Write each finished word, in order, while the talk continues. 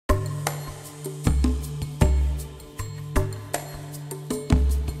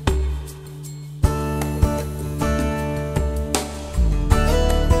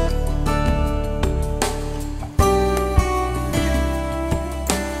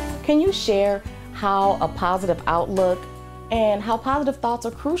Can you share how a positive outlook and how positive thoughts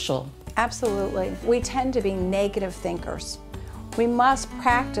are crucial? Absolutely. We tend to be negative thinkers. We must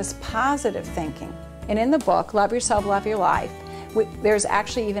practice positive thinking. And in the book, Love Yourself, Love Your Life, there's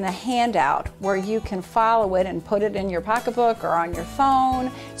actually even a handout where you can follow it and put it in your pocketbook or on your phone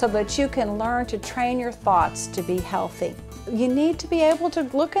so that you can learn to train your thoughts to be healthy. You need to be able to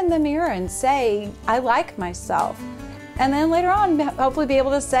look in the mirror and say, I like myself. And then later on, hopefully be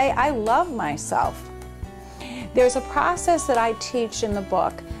able to say, I love myself. There's a process that I teach in the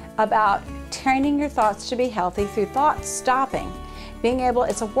book about training your thoughts to be healthy through thought stopping.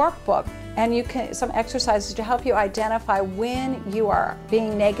 It's a workbook, and you can some exercises to help you identify when you are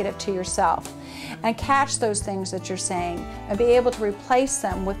being negative to yourself and catch those things that you're saying and be able to replace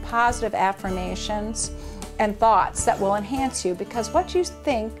them with positive affirmations and thoughts that will enhance you, because what you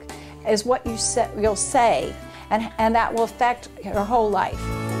think is what you'll say, and that will affect your whole life.